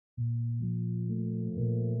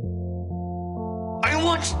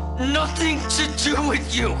want nothing to do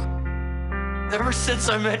with you. Ever since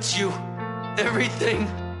I met you, everything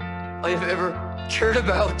I have ever cared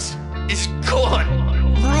about is gone.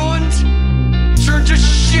 Ruined, turned to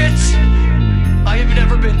shit. I have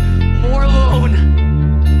never been more alone.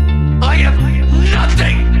 I have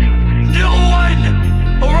nothing. No one.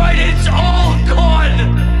 Alright, it's all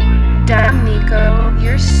gone. Damn, Nyko,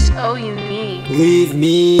 you're so unique. Leave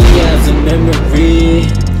me as a memory.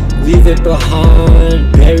 Leave it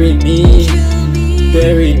behind. Bury me.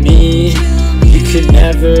 Bury me. You could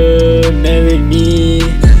never marry me.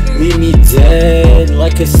 Leave me dead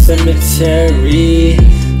like a cemetery.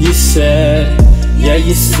 You said, yeah,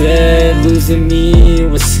 you said losing me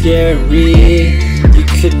was scary. You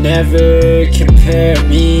could never compare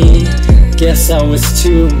me. Guess I was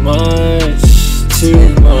too much, too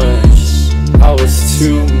much. I was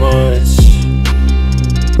too much.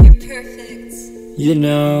 You're perfect. You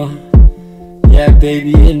know, yeah,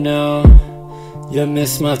 baby, you know, you'll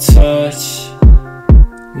miss my touch.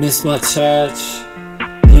 Miss my touch.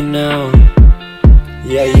 You know,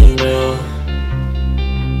 yeah, you know.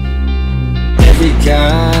 Every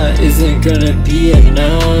guy isn't gonna be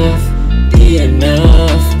enough, be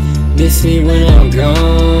enough. Miss me when I'm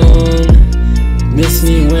gone, miss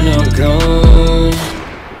me when I'm gone.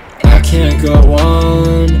 I can't go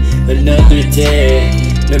on another day,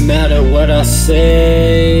 no matter what I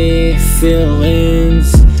say.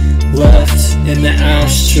 Feelings left in the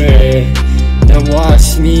ashtray, and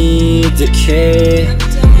watch me decay.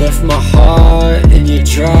 Left my heart in your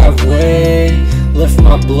driveway, left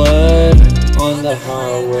my blood on the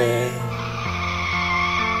highway.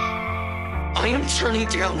 I am turning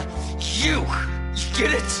down you. You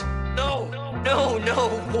get it? No, no, no.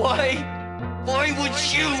 Why? Why would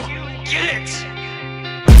you get it?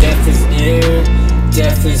 Death is near,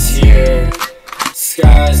 death is here.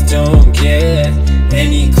 Skies don't get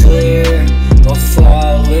any clear. I'm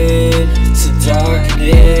falling to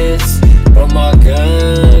darkness, but my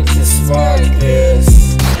gun can spark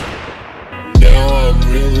this. Now I'm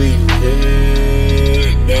really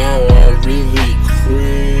lit, now I really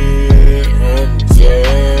quit. I'm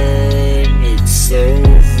done, it's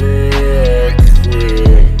over, I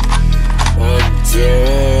quit. I'm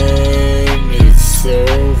done, it's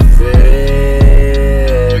over,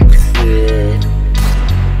 I quit.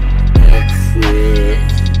 I quit.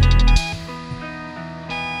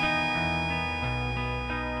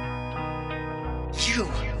 You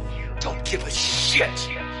don't give a shit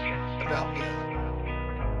about me.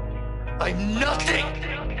 I'm nothing.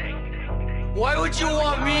 Why would you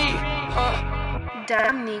want me? Huh?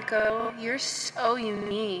 Damn, Nyko, you're so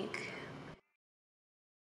unique.